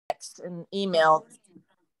an email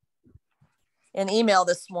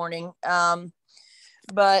this morning.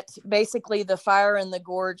 But basically the fire in the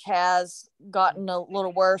gorge has gotten a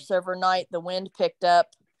little worse overnight. The wind picked up,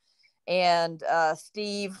 and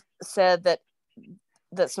Steve said that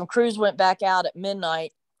some crews went back out at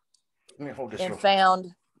midnight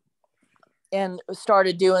and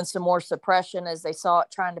started doing some more suppression as they saw it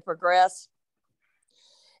trying to progress.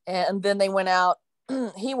 And then they went out.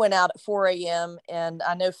 He went out at 4 a.m. and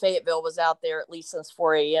I know Fayetteville was out there at least since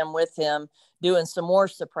 4 a.m. with him doing some more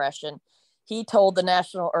suppression. He told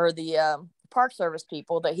the Park Service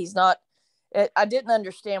people that he's not. I didn't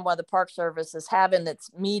understand why the Park Service is having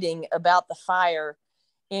its meeting about the fire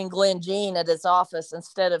in Glen Jean at his office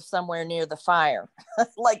instead of somewhere near the fire.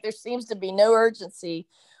 Like there seems to be no urgency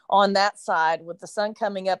on that side with the sun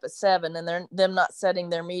coming up at 7 and them not setting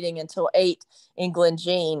their meeting until 8 in Glen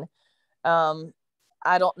Jean.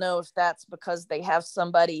 I don't know if that's because they have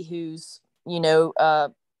somebody who's,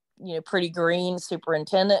 pretty green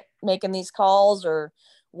superintendent making these calls or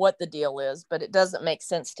what the deal is, but it doesn't make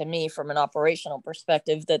sense to me from an operational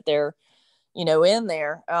perspective that they're, in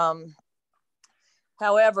there.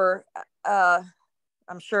 However,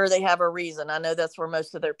 I'm sure they have a reason. I know that's where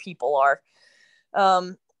most of their people are.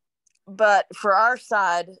 But for our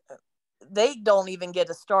side, they don't even get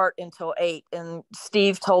to start until 8. And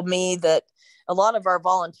Steve told me that a lot of our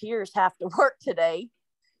volunteers have to work today.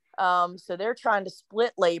 So they're trying to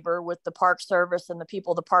split labor with the Park Service and the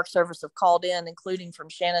people the Park Service have called in, including from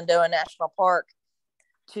Shenandoah National Park,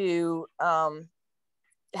 to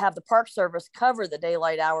have the Park Service cover the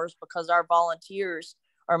daylight hours because our volunteers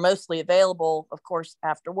are mostly available, of course,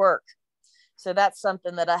 after work. So that's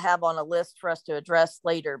something that I have on a list for us to address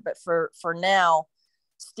later. But for now,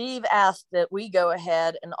 Steve asked that we go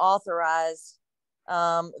ahead and authorize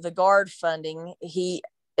the guard funding.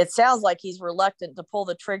 It sounds like he's reluctant to pull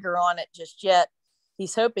the trigger on it just yet.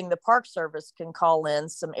 He's hoping the Park Service can call in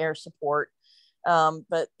some air support,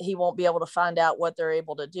 but he won't be able to find out what they're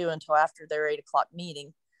able to do until after their 8 o'clock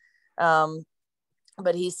meeting.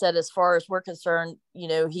 But he said, as far as we're concerned,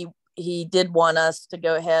 he did want us to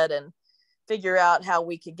go ahead and figure out how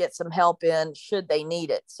we could get some help in should they need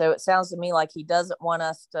it. So it sounds to me like he doesn't want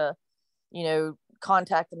us to,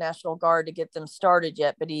 contact the National Guard to get them started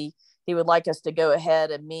yet, but he would like us to go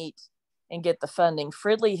ahead and meet and get the funding.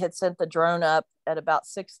 Fridley had sent the drone up at about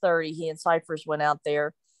 6:30. He and Cyphers went out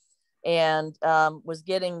there and was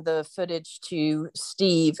getting the footage to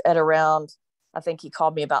Steve at around, I think he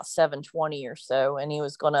called me about 7:20 or so, and he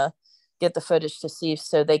was going to get the footage to Steve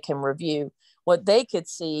so they can review what they could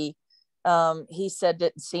see. He said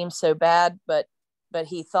didn't seem so bad, but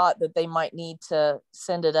he thought that they might need to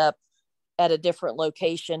send it up at a different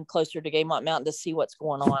location closer to Gaymont Mountain to see what's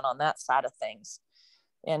going on that side of things.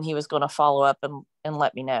 And he was going to follow up and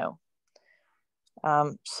let me know.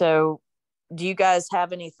 So do you guys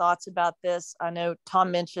have any thoughts about this? I know Tom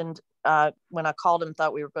mentioned when I called him,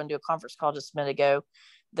 thought we were going to do a conference call just a minute ago,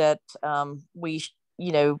 that we,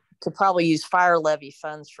 could probably use fire levy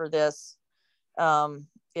funds for this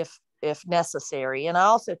if necessary. And I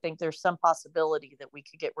also think there's some possibility that we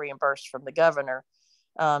could get reimbursed from the governor,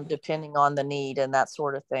 depending on the need and that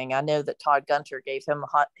sort of thing. I know that Todd Gunter gave him a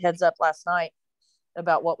hot heads up last night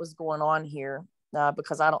about what was going on here,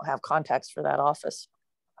 because I don't have contacts for that office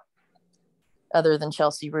other than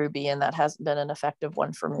Chelsea Ruby, and that hasn't been an effective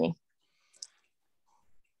one for me.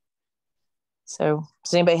 So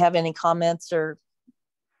does anybody have any comments, or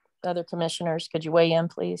other commissioners? Could you weigh in,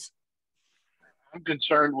 please? I'm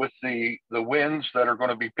concerned with the winds that are going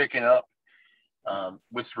to be picking up.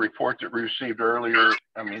 With the report that we received earlier,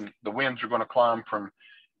 I mean, the winds are going to climb from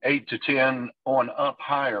 8 to 10 on up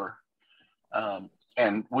higher.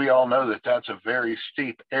 And we all know that that's a very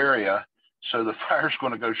steep area. So the fire's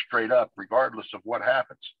going to go straight up regardless of what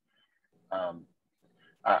happens.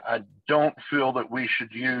 I don't feel that we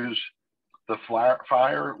should use the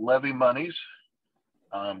fire levy monies.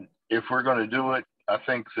 If we're going to do it, I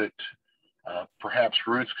think that perhaps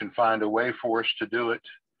Ruth can find a way for us to do it.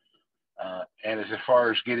 And as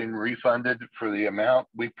far as getting refunded for the amount,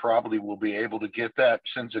 we probably will be able to get that,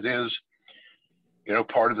 since it is,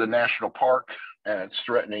 part of the national park and it's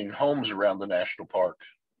threatening homes around the national park.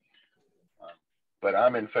 But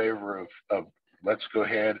I'm in favor of let's go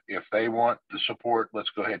ahead. If they want the support, let's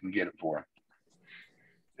go ahead and get it for them.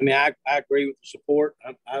 I mean, I agree with the support.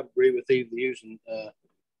 I agree with using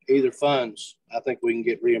either funds. I think we can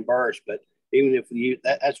get reimbursed, but even if we use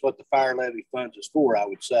that's what the fire levy funds is for, I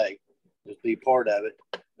would say, is be part of it,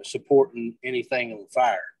 supporting anything on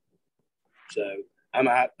fire. So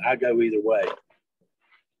I go either way.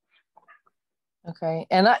 Okay.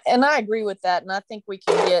 And I agree with that. And I think we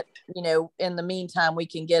can get, in the meantime, we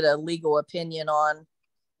can get a legal opinion on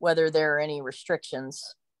whether there are any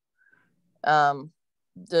restrictions,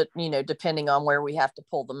 depending on where we have to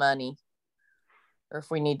pull the money or if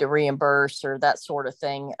we need to reimburse or that sort of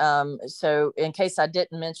thing. So in case I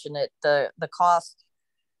didn't mention it, the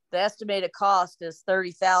estimated cost is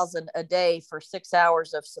 $30,000 a day for 6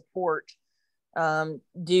 hours of support,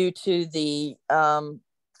 due to the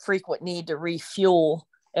frequent need to refuel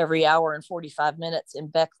every hour and 45 minutes in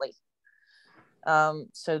Beckley.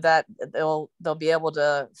 So that they'll be able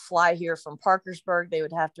to fly here from Parkersburg. They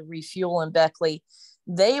would have to refuel in Beckley.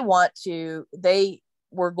 They were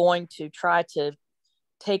going to try to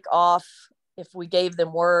take off, if we gave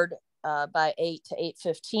them word by 8 to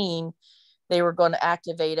 8:15, they were going to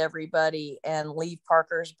activate everybody and leave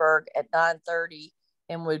Parkersburg at 9:30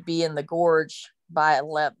 and would be in the Gorge by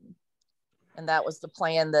 11. And that was the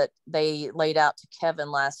plan that they laid out to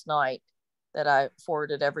Kevin last night that I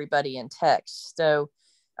forwarded everybody in text. So,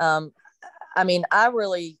 I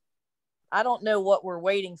don't know what we're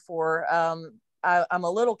waiting for. I'm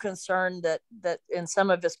a little concerned that in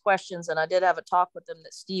some of his questions, and I did have a talk with him,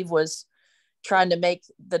 that Steve was trying to make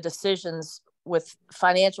the decisions with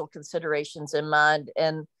financial considerations in mind.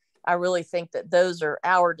 And I really think that those are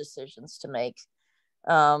our decisions to make.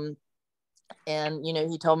 And,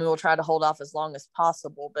 he told me we'll try to hold off as long as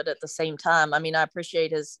possible. But at the same time, I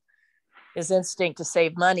appreciate his instinct to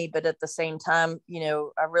save money. But at the same time,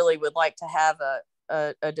 I really would like to have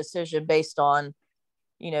a decision based on,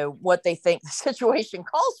 what they think the situation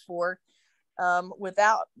calls for,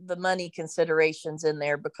 without the money considerations in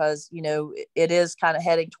there, because, it is kind of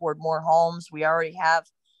heading toward more homes. We already have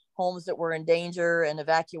homes that were in danger and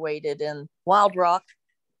evacuated in Wild Rock.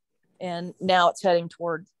 And now it's heading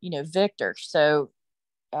toward, Victor. So,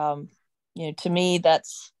 to me,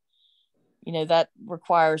 that's, that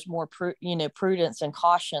requires more, prudence and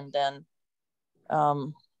caution than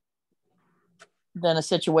a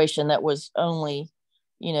situation that was only,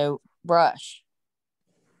 brush.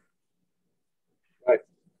 Right.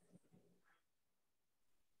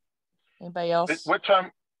 Anybody else? What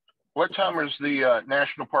time is the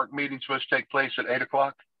National Park meeting supposed to take place? At 8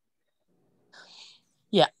 o'clock?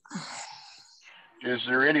 Yeah. Is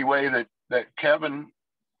there any way that Kevin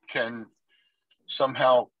can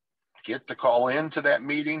somehow get the call into that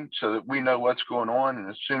meeting so that we know what's going on, and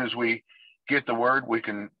as soon as we get the word, we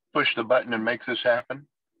can push the button and make this happen?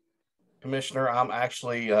 Commissioner, I'm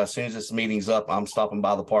actually, as soon as this meeting's up, I'm stopping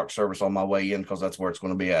by the Park Service on my way in, because that's where it's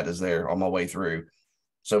going to be at, is there on my way through.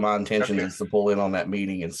 So my intention is to pull in on that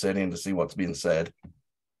meeting and sit in to see what's being said.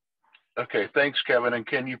 Okay, thanks, Kevin. And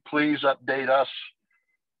can you please update us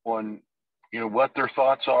on, what their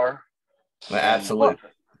thoughts are? Absolutely.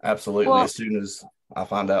 Absolutely. Well, as soon as I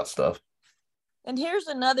find out stuff. And here's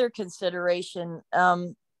another consideration.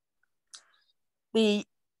 Now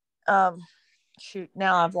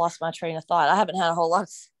I've lost my train of thought. I haven't had a whole lot of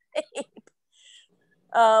sleep.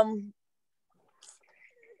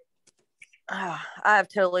 I have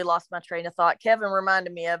totally lost my train of thought. Kevin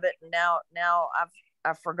reminded me of it, and now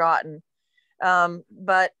I've forgotten.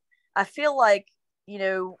 But I feel like,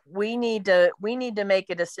 we need to make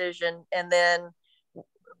a decision, and then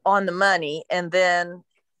on the money, and then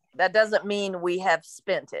that doesn't mean we have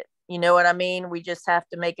spent it. You know what I mean? We just have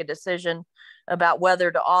to make a decision about whether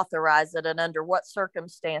to authorize it and under what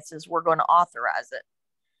circumstances we're going to authorize it.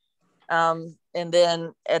 And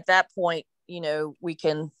then at that point, we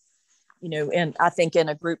can, and I think in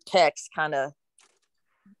a group text kind of,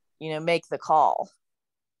 make the call.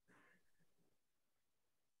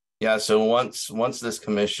 Yeah. So once this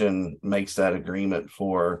commission makes that agreement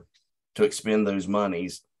to expend those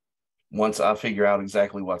monies, once I figure out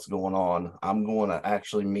exactly what's going on, I'm going to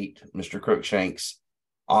actually meet Mr. Crookshanks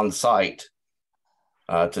on site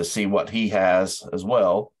to see what he has as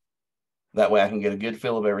well. That way I can get a good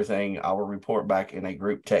feel of everything. I will report back in a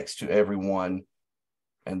group text to everyone.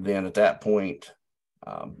 And then at that point,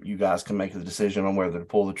 you guys can make the decision on whether to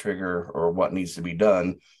pull the trigger or what needs to be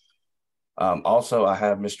done. Also, I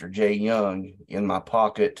have Mr. Jay Young in my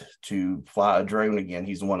pocket to fly a drone again.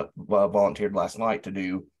 He's the one that volunteered last night to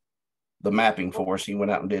do the mapping for us. He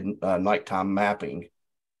went out and did nighttime mapping.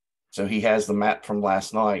 So he has the map from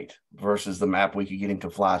last night versus the map we could get him to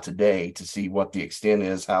fly today to see what the extent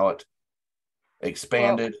is, how it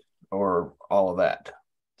expanded, or all of that.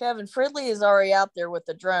 Kevin Fridley is already out there with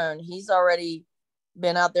the drone. He's already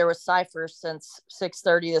been out there with Cypher since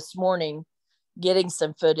 6:30 this morning, getting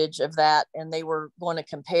some footage of that. And they were going to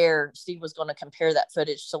compare, Steve was going to compare that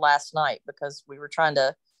footage to last night, because we were trying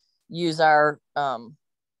to use our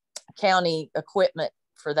county equipment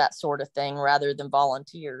for that sort of thing rather than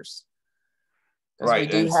volunteers. Because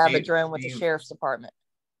Right. we do have a drone with the sheriff's department.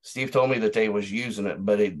 Steve told me that they was using it,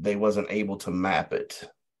 but they wasn't able to map it.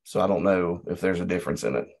 So I don't know if there's a difference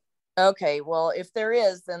in it. Okay, well, if there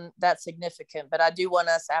is, then that's significant. But I do want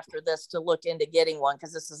us after this to look into getting one,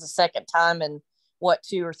 because this is the second time in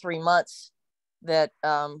 2 or 3 months that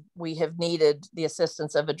we have needed the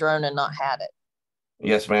assistance of a drone and not had it.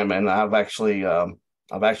 Yes, ma'am. And I've actually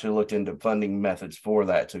looked into funding methods for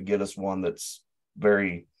that to get us one that's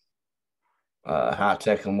very high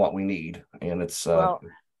tech and what we need. And it's a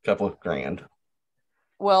couple of grand.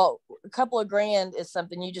 Well, a couple of grand is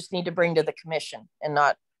something you just need to bring to the commission and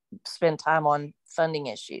not spend time on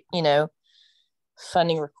funding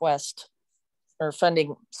funding request or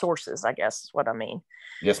funding sources, I guess is what I mean.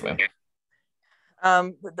 Yes, ma'am.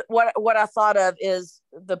 What I thought of is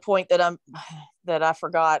the point that I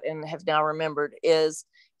forgot and have now remembered is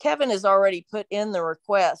Kevin has already put in the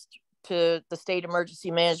request to the State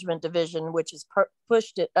Emergency Management Division, which has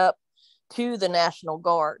pushed it up to the National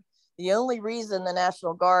Guard. The only reason the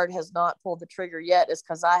National Guard has not pulled the trigger yet is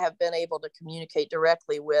because I have been able to communicate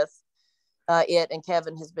directly with it, and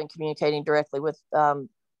Kevin has been communicating directly with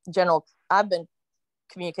I've been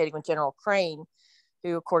communicating with General Crane,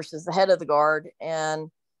 who of course is the head of the Guard, and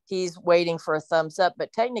he's waiting for a thumbs up,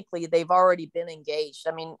 but technically they've already been engaged.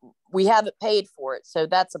 I mean, we haven't paid for it, so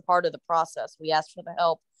that's a part of the process. We asked for the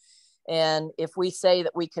help, and if we say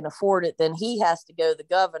that we can afford it, then he has to go to the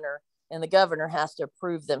governor, and the governor has to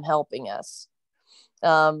approve them helping us.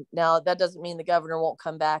 Now, that doesn't mean the governor won't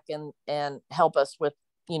come back and help us with,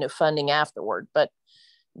 funding afterward. But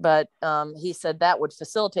he said that would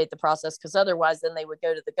facilitate the process, because otherwise then they would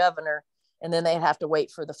go to the governor and then they'd have to wait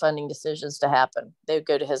for the funding decisions to happen. They would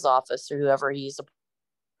go to his office or whoever he's.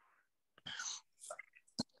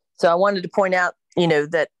 So I wanted to point out,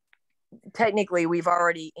 that technically we've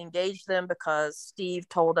already engaged them, because Steve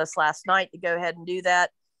told us last night to go ahead and do that.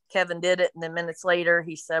 Kevin did it, and then minutes later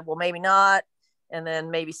he said, well, maybe not, and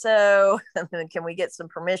then maybe so, and then can we get some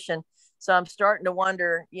permission? So I'm starting to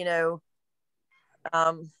wonder,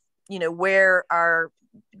 where our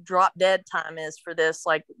drop dead time is for this.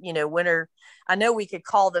 Like, winter, I know we could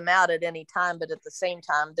call them out at any time, but at the same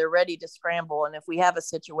time, they're ready to scramble. And if we have a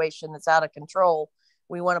situation that's out of control,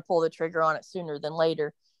 we want to pull the trigger on it sooner than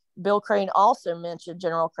later. General Crane also mentioned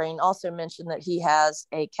that he has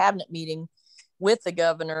a cabinet meeting with the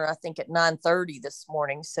governor, I think at 9:30 this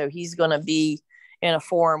morning. So he's going to be in a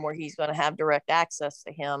forum where he's going to have direct access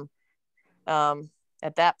to him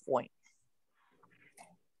at that point.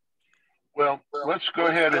 Well, let's go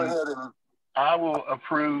ahead and I will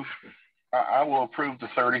approve the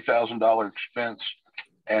 $30,000 expense.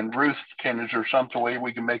 And Ruth, is there some way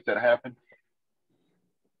we can make that happen?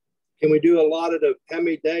 Can we do a lot of how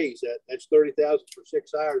many days? That's 30,000 for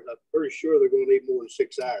 6 hours. I'm pretty sure they're going to need more than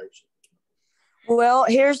 6 hours. Well,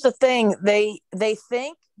 here's the thing. They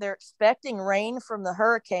think they're expecting rain from the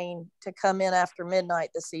hurricane to come in after midnight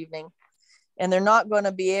this evening, and they're not going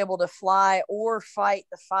to be able to fly or fight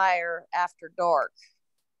the fire after dark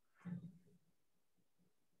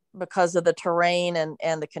because of the terrain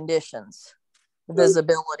and the conditions, the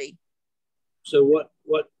visibility. So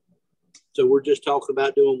so we're just talking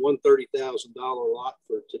about doing one $30,000 lot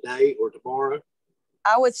for today or tomorrow?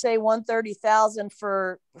 I would say $130,000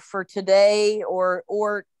 for today,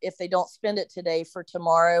 or if they don't spend it today, for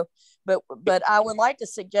tomorrow. But I would like to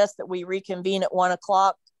suggest that we reconvene at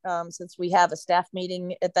 1:00, since we have a staff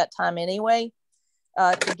meeting at that time anyway,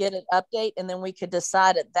 to get an update, and then we could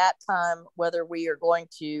decide at that time whether we are going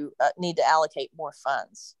to need to allocate more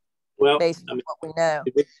funds. Well, based on what we know.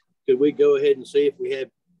 Could we go ahead and see if we have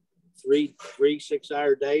three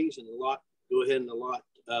 6-hour days and go ahead and allot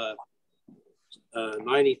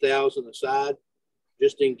 90,000 aside,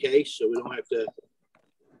 just in case, so we don't have to.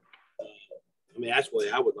 That's the way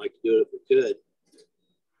I would like to do it if we could.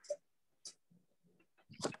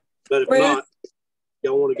 But if not,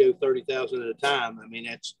 y'all want to go 30,000 at a time.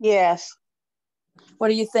 That's. Yes. What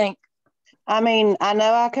do you think? I know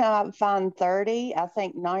I can find 30. I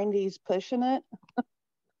think 90's pushing it.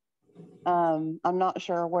 I'm not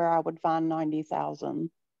sure where I would find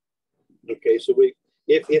 90,000. Okay, so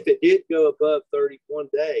if it did go above 31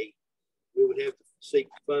 day, we would have to seek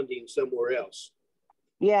funding somewhere else.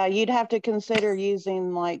 Yeah, you'd have to consider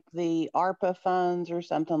using like the ARPA funds or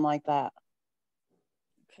something like that.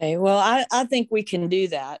 Okay, well, I think we can do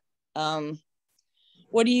that.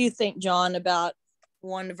 What do you think, John, about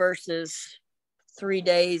 1 versus 3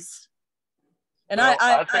 days? And well,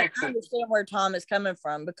 I understand where Tom is coming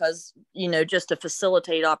from, because, just to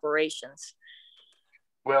facilitate operations.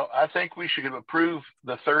 Well, I think we should approve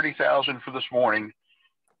the $30,000 for this morning,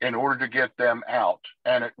 in order to get them out.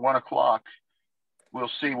 And at 1 o'clock,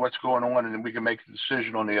 we'll see what's going on, and then we can make the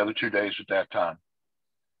decision on the other 2 days at that time.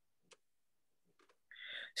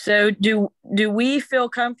 So do we feel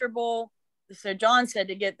comfortable? So John said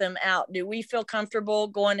to get them out. Do we feel comfortable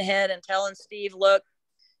going ahead and telling Steve, look,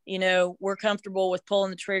 you know, we're comfortable with pulling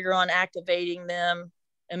the trigger on activating them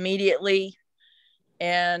immediately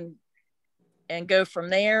and go from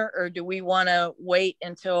there? Or do we want to wait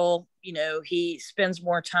until, you know, he spends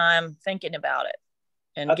more time thinking about it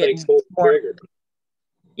and getting more trigger?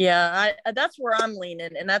 Yeah, that's where I'm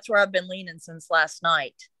leaning, and that's where I've been leaning since last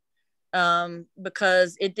night.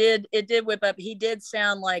 Because it did whip up. He did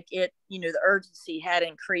sound like it, you know, the urgency had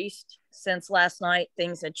increased since last night.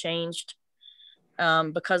 Things had changed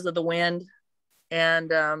because of the wind.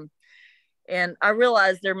 And I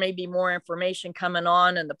realize there may be more information coming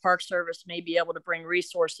on, and the Park Service may be able to bring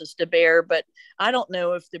resources to bear, but I don't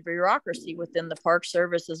know if the bureaucracy within the Park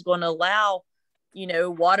Service is going to allow, you know,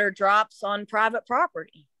 water drops on private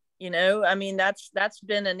property. You know, I mean, that's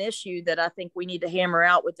been an issue that I think we need to hammer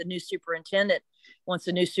out with the new superintendent once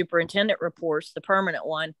the new superintendent reports, the permanent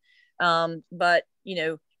one. But, you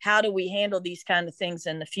know, how do we handle these kind of things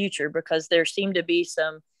in the future? Because there seemed to be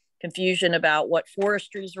some confusion about what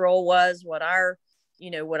forestry's role was, what our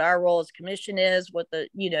role as commission is, what the,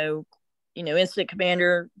 you know, incident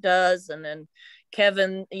commander does. And then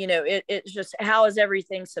Kevin, you know, it's just, how is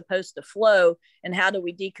everything supposed to flow, and how do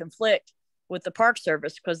we deconflict with the Park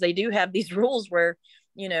Service? Because they do have these rules where,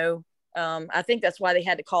 you know, I think that's why they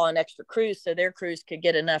had to call in extra crews, so their crews could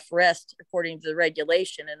get enough rest according to the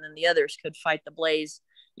regulation, and then the others could fight the blaze,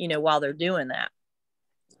 you know, while they're doing that.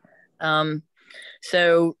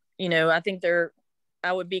 So, you know, I think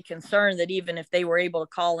I would be concerned that even if they were able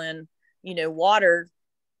to call in, you know, water,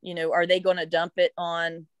 you know, are they going to dump it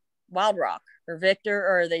on Wild Rock or Victor,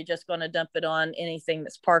 or are they just going to dump it on anything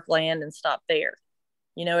that's parkland and stop there?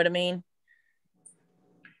 You know what I mean?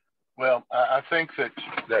 Well, I think that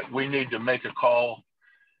we need to make a call.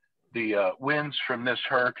 The winds from this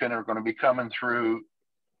hurricane are going to be coming through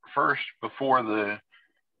first before the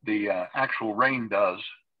actual rain does.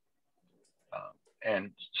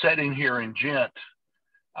 And sitting here in Gent,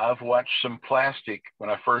 I've watched some plastic. When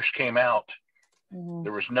I first came out,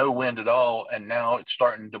 there was no wind at all, and now it's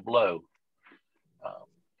starting to blow.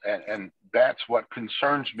 And that's what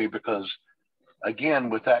concerns me, because again,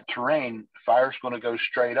 with that terrain, fire's going to go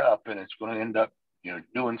straight up, and it's going to end up, you know,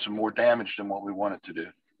 doing some more damage than what we want it to do.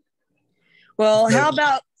 Well, how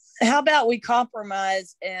about we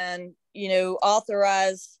compromise and, you know,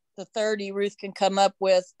 authorize the 30 Ruth can come up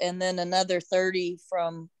with, and then another 30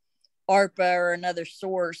 from ARPA or another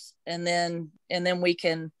source, and then we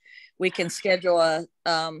can schedule a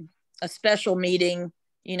special meeting,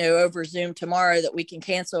 you know, over Zoom tomorrow that we can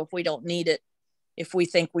cancel if we don't need it, if we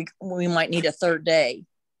think we might need a third day.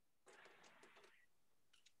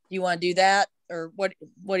 Do you want to do that, or what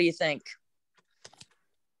do you think?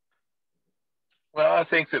 Well, I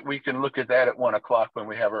think that we can look at that at 1 o'clock when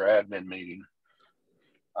we have our admin meeting.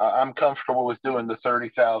 I'm comfortable with doing the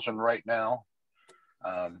 30,000 right now.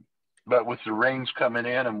 But with the rains coming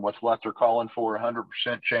in and with what they're calling for, 100%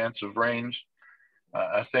 chance of rains,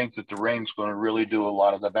 I think that the rain's going to really do a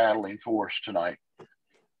lot of the battling for us tonight.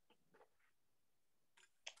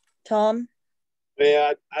 Tom?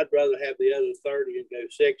 Yeah, I'd rather have the other 30 and go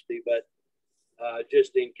 60, but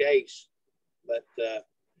just in case. But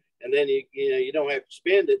and then you don't have to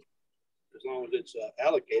spend it as long as it's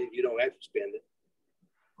allocated. You don't have to spend it.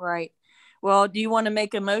 Right. Well, do you want to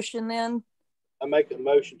make a motion then? I make a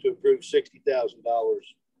motion to approve $60,000. All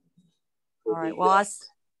right. Well,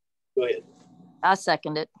 go ahead. I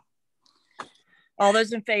second it. All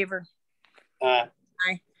those in favor? Aye.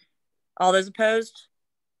 Aye. All those opposed?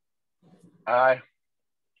 Aye.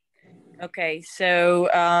 Okay. So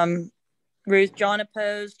Ruth, John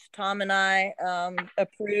opposed. Tom and I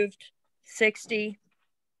approved 60,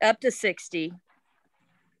 up to 60.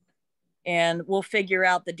 And we'll figure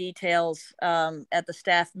out the details at the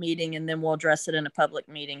staff meeting, and then we'll address it in a public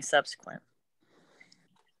meeting subsequent.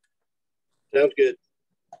 Sounds good.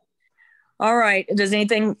 All right. Does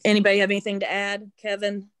anybody have anything to add,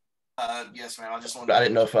 Kevin? Yes, ma'am. I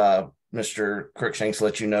didn't know if Mr. Crookshanks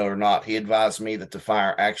let you know or not. He advised me that the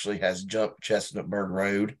fire actually has jumped Chestnutburg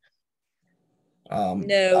Road.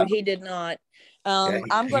 No, he did not. Yeah,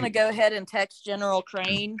 I'm going to go ahead and text General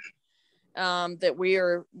Crane that we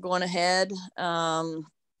are going ahead. And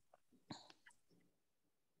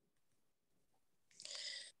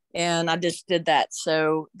I just did that.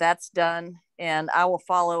 So that's done. And I will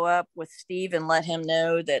follow up with Steve and let him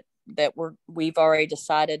know that we've already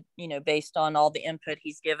decided, you know, based on all the input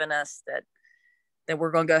he's given us, that that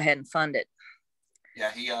we're going to go ahead and fund it.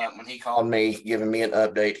 Yeah, he when he called me, giving me an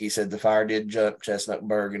update, he said the fire did jump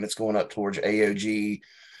Chestnutburg and it's going up towards AOG.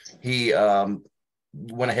 He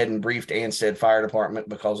went ahead and briefed Ansted Fire Department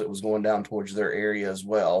because it was going down towards their area as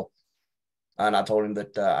well. And I told him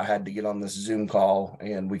that I had to get on this Zoom call,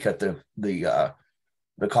 and we cut the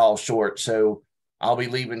call short. So I'll be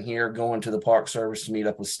leaving here, going to the Park Service to meet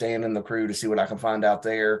up with Stan and the crew to see what I can find out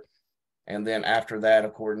there. And then after that,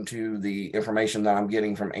 according to the information that I'm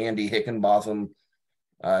getting from Andy Hickenbotham,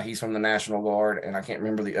 he's from the National Guard, and I can't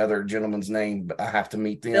remember the other gentleman's name, but I have to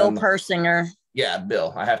meet them. Bill Persinger. Yeah,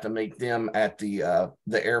 Bill. I have to meet them at the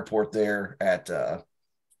airport there at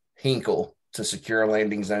Hinkle to secure a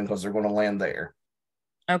landing zone because they're going to land there.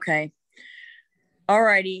 Okay. All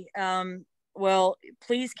righty. Well,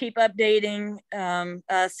 please keep updating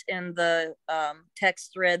us in the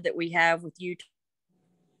text thread that we have with you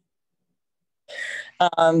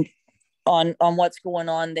on what's going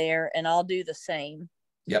on there, and I'll do the same.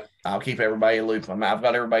 Yep, I'll keep everybody in loop. I've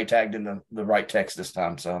got everybody tagged in the right text this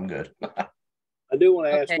time, so I'm good. I do want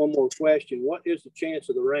to ask one more question. What is the chance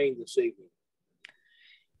of the rain this evening?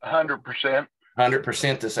 100%.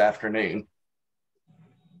 100% this afternoon.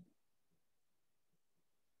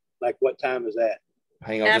 Like what time is that?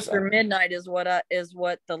 Hang on. After midnight is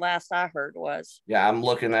what the last I heard was. Yeah, I'm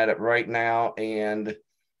looking at it right now, and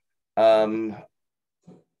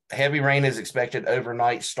heavy rain is expected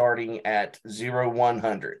overnight starting at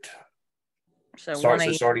 0100. So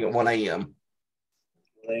starting at 1 a.m.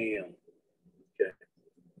 1 a.m. Okay.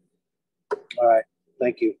 All right.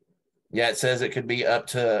 Thank you. Yeah, it says it could be up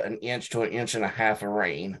to an inch to an inch and a half of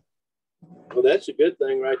rain. Well, that's a good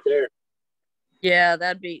thing right there. Yeah,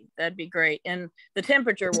 that'd be great. And the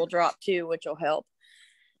temperature will drop too, which will help.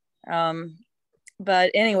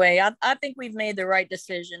 But anyway, I think we've made the right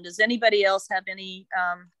decision. Does anybody else have any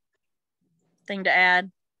thing to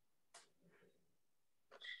add?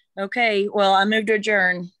 Okay, well, I move to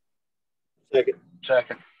adjourn.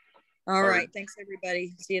 Second. All right. Thanks,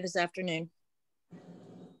 everybody. See you this afternoon.